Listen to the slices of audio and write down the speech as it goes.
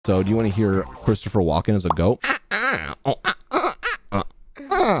So do you want to hear Christopher Walken as a goat?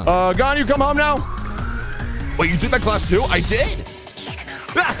 Ganyu, come home now. Wait, you did that class too? I did.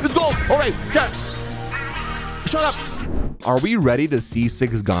 Ah, it's gold. All right, shut up. Are we ready to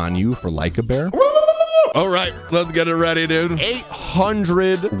C6 Ganyu for Like a Bear? All right, let's get it ready, dude.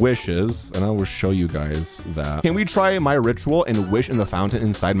 800 wishes, and I will show you guys that. Can we try my ritual and wish in the fountain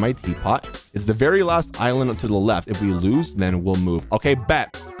inside my teapot? It's the very last island to the left. If we lose, then we'll move. Okay,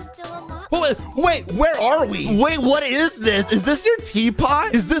 bet. Wait, where are we? Wait, what is this? Is this your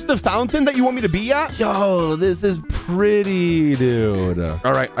teapot? Is this the fountain that you want me to be at? Yo, this is pretty, dude.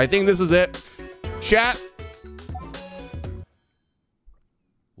 All right, I think this is it. Chat.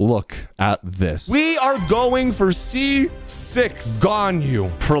 Look at this. We are going for C6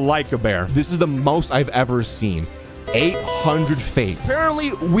 Ganyu for Like a Bear. This is the most I've ever seen. 800 fates.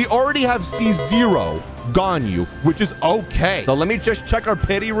 Apparently, we already have C0 Ganyu, which is okay. So let me just check our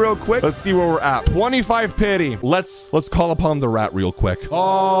pity real quick. Let's see where we're at. 25 pity. Let's call upon the rat real quick.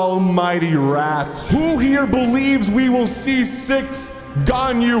 Almighty rat. Who here believes we will see C6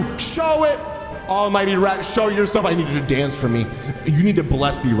 Ganyu? Show it. Almighty rat, show yourself. I need you to dance for me. You need to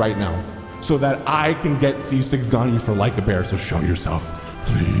bless me right now so that I can get C6 Ganyu for Like a Bear. So show yourself.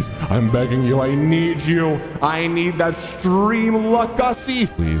 Please, I'm begging you. I need you. I need that stream luck, Gussie.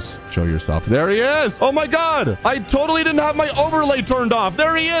 Please show yourself. There he is. Oh my God. I totally didn't have my overlay turned off.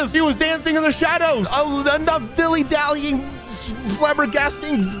 There he is. He was dancing in the shadows. Oh, enough dilly-dallying,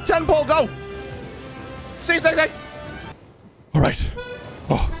 flabbergasting. 10 pole, go. C6. All right.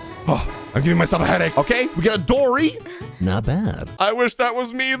 Oh. I'm giving myself a headache. Okay, we get a Dory. Not bad. I wish that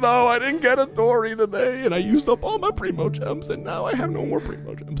was me, though. I didn't get a Dory today, and I used up all my Primo Gems, and now I have no more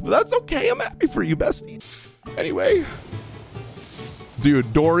Primo Gems. But that's okay. I'm happy for you, bestie. Anyway.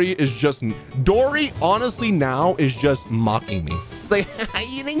 Dude, Dory, honestly, now is just mocking me. It's like,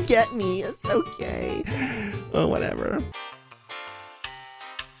 you didn't get me. It's okay. Oh, whatever.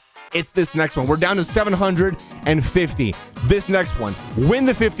 It's this next one. We're down to 750. This next one. Win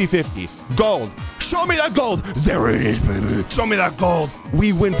the 50-50. Gold. Show me that gold. There it is, baby. Show me that gold.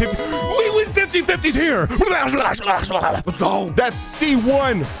 We win 50. We win 50-50s here. Let's go. That's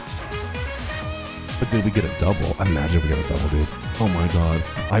C1. But did we get a double? Imagine if we get a double, dude. Oh my God.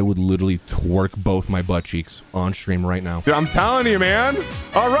 I would literally twerk both my butt cheeks on stream right now. Dude, I'm telling you, man.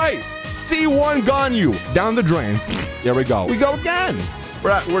 All right. C1 Ganyu. Down the drain. There we go. We go again.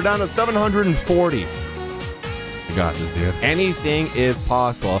 We're down to 740. You got this, dude. Anything is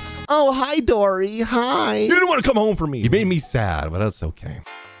possible. Oh, hi, Dory. Hi. You didn't want to come home for me. You made me sad, but that's okay.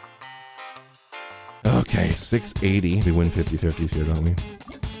 Okay, 680. We win 50-50s here, don't we?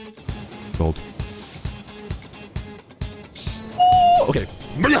 Gold. Ooh, okay.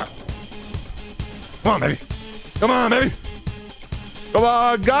 Come on, baby. Come on, baby. Come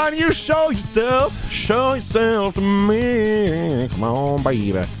on, God, you show yourself. Show yourself to me. Come on,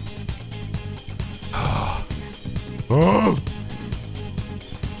 baby. Oh.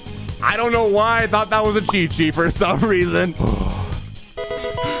 I don't know why I thought that was a cheat sheet for some reason.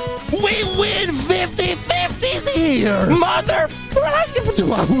 We win 50-50s here. Mother.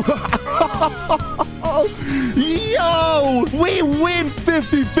 Yo, we win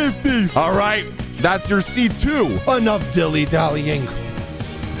 50-50s. All right. That's your C2. Enough dilly-dallying.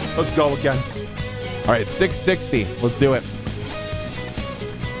 Let's go again. All right, 660. Let's do it.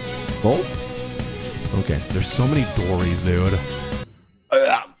 Gold? Okay. There's so many Dories, dude.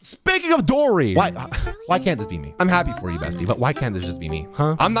 Speaking of Dory. Why can't this be me? I'm happy for you, bestie, but why can't this just be me?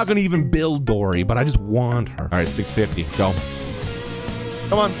 Huh? I'm not going to even build Dory, but I just want her. All right, 650. Go.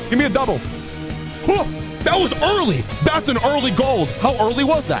 Come on. Give me a double. Oh, that was early. That's an early gold. How early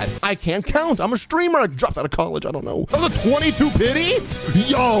was that? I can't count. I'm a streamer. I dropped out of college. I don't know. That was a 22 pity?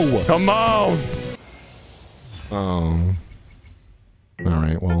 Yo, come on. Oh. All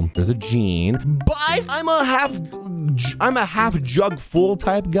right, well, there's a Gene, but I'm a half jug full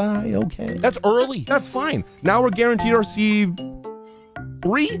type guy, okay? That's early. That's fine. Now we're guaranteed our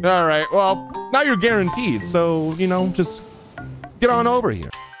C3. All right, well, now you're guaranteed. So, you know, just get on over here.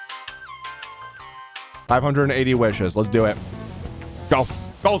 580 wishes. Let's do it. Go.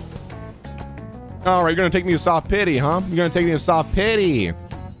 Go. All right, you're going to take me a soft pity, huh? You're going to take me a soft pity.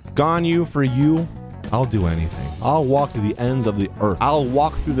 Ganyu for you. I'll do anything. I'll walk to the ends of the earth. I'll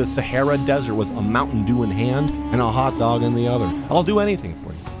walk through the Sahara Desert with a Mountain Dew in hand and a hot dog in the other. I'll do anything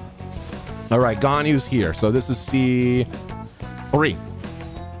for you. All right, Ganyu's here. So this is C3.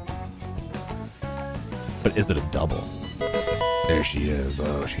 But is it a double? There she is.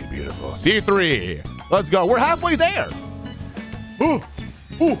 Oh, she's beautiful. C3. Let's go. We're halfway there. Ooh.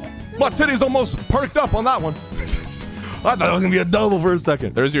 Ooh. My titties almost perked up on that one. I thought it was gonna be a double for a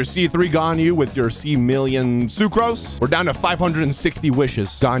second. There's your C3 Ganyu with your C million sucrose. We're down to 560 wishes.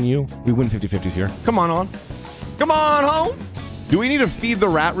 Ganyu, we win 50-50s here. Come on. Come on home. Do we need to feed the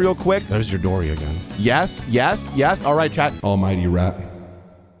rat real quick? There's your Dory again. Yes. All right, chat. Almighty rat,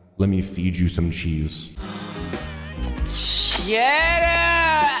 let me feed you some cheese.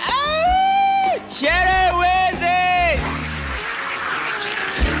 Cheddar wizard!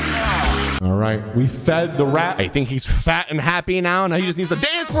 All right, we fed the rat. I think he's fat and happy now. Now he just needs to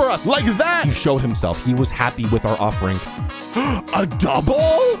dance for us like that. He showed himself. He was happy with our offering. A double?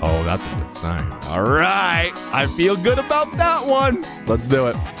 Oh, that's a good sign. All right, I feel good about that one. Let's do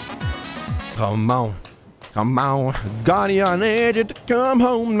it. Come on. Ganyu, I need you to come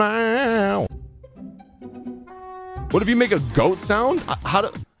home now. What if you make a goat sound? How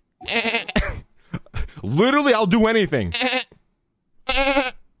to... Literally, I'll do anything.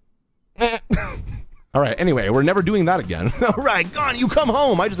 All right, anyway, we're never doing that again. All right, Ganyu, come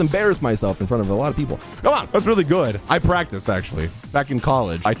home. I just embarrassed myself in front of a lot of people. Come on, that's really good. I practiced, actually. Back in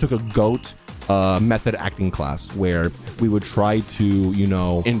college, I took a goat method acting class where we would try to, you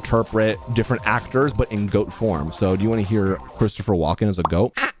know, interpret different actors, but in goat form. So do you want to hear Christopher Walken as a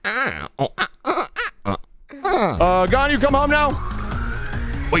goat? Ganyu, come home now.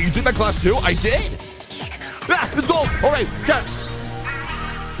 Wait, you took that class too? I did. Yeah, let's go. All right, chat.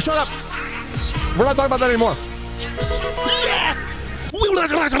 Shut up. We're not talking about that anymore. Yes!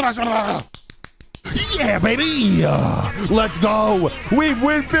 Yeah, baby. Let's go. We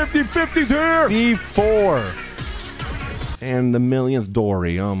win 50-50s here. C4. And the millionth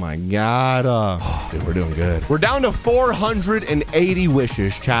Dory. Oh my God. Dude, we're doing good. We're down to 480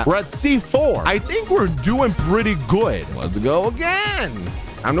 wishes, chat. We're at C4. I think we're doing pretty good. Let's go again.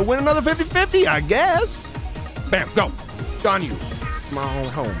 Time to win another 50-50, I guess. Bam, go. Ganyu. Come on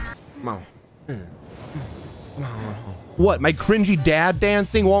home. Come on. Come on home. What, my cringy dad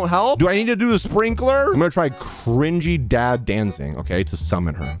dancing won't help? Do I need to do the sprinkler? I'm gonna try cringy dad dancing, okay, to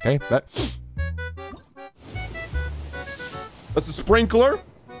summon her, okay? That's a sprinkler.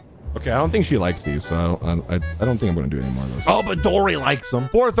 Okay, I don't think she likes these, so I don't think I'm gonna do any more of those. Oh, but Dory likes them.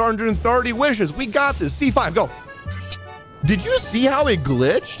 430 wishes. We got this. C5, go. Did you see how it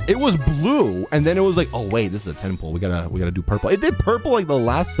glitched? It was blue, and then it was like, oh wait, this is a 10 pull. We gotta do purple. It did purple like the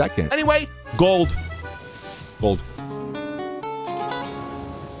last second. Anyway, gold. Gold.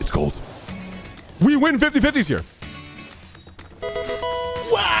 It's gold. We win 50-50s here.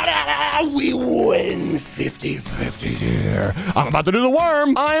 We win 50-50 here. I'm about to do the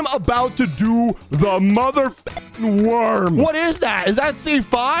worm. I'm about to do the motherfucking worm. What is that? Is that C5?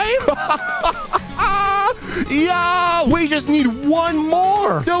 Yeah, we just need one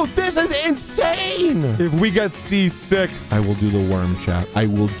more. Dude, this is insane. If we get C6, I will do the worm, chat. I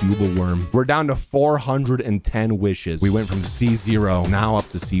will do the worm. We're down to 410 wishes. We went from C0 now up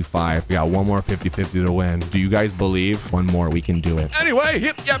to C5. We got one more 50-50 to win. Do you guys believe? One more, we can do it. Anyway,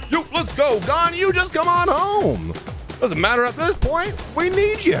 yep, let's go. Ganyu, just come on home. Doesn't matter at this point. We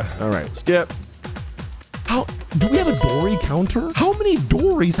need you. All right, skip. How do we have a Dory counter? How many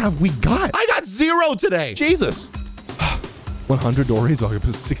Dories have we got? I got 0 today. Jesus. 100 Dories. Okay,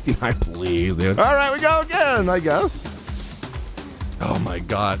 put 69, please, dude. All right, we go again, I guess. Oh my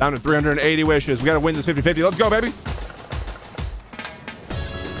God. Down to 380 wishes. We got to win this 50-50. Let's go, baby.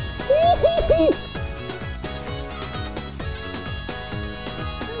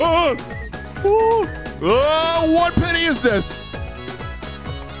 What penny is this?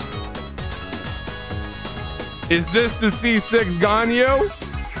 Is this the C6 Ganyu?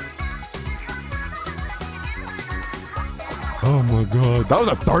 Oh my God. That was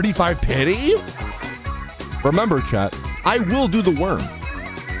a 35 pity? Remember, chat, I will do the worm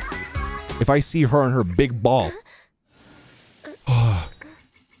if I see her and her big ball.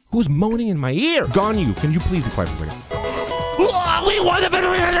 Who's moaning in my ear? Ganyu, can you please be quiet for a second? We won the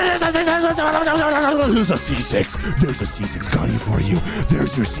video. There's a C6. There's a C6 Ganyu for you.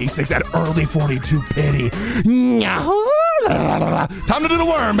 There's your C6 at early 42 pity. Time to do the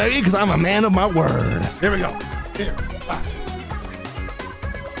worm, baby, because I'm a man of my word. Here we go. Here.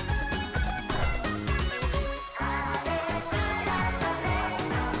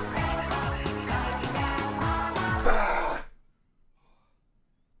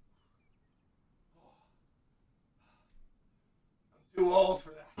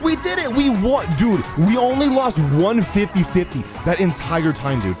 We did it. We won. Dude, we only lost one 50-50 that entire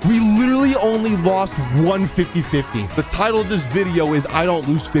time, dude. We literally only lost one 50-50. The title of this video is I don't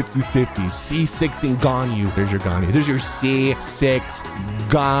lose 50-50. C6 and Ganyu. There's your Ganyu. There's your C6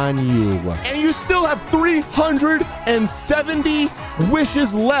 Ganyu. And you still have 370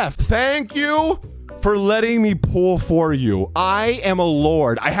 wishes left. Thank you for letting me pull for you. I am a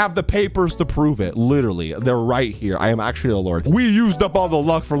lord. I have the papers to prove it. Literally, they're right here. I am actually a lord. We used up all the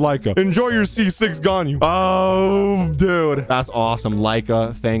luck for Laika. Enjoy your C6 Ganyu. Oh, dude. That's awesome.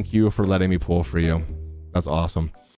 Laika, thank you for letting me pull for you. That's awesome.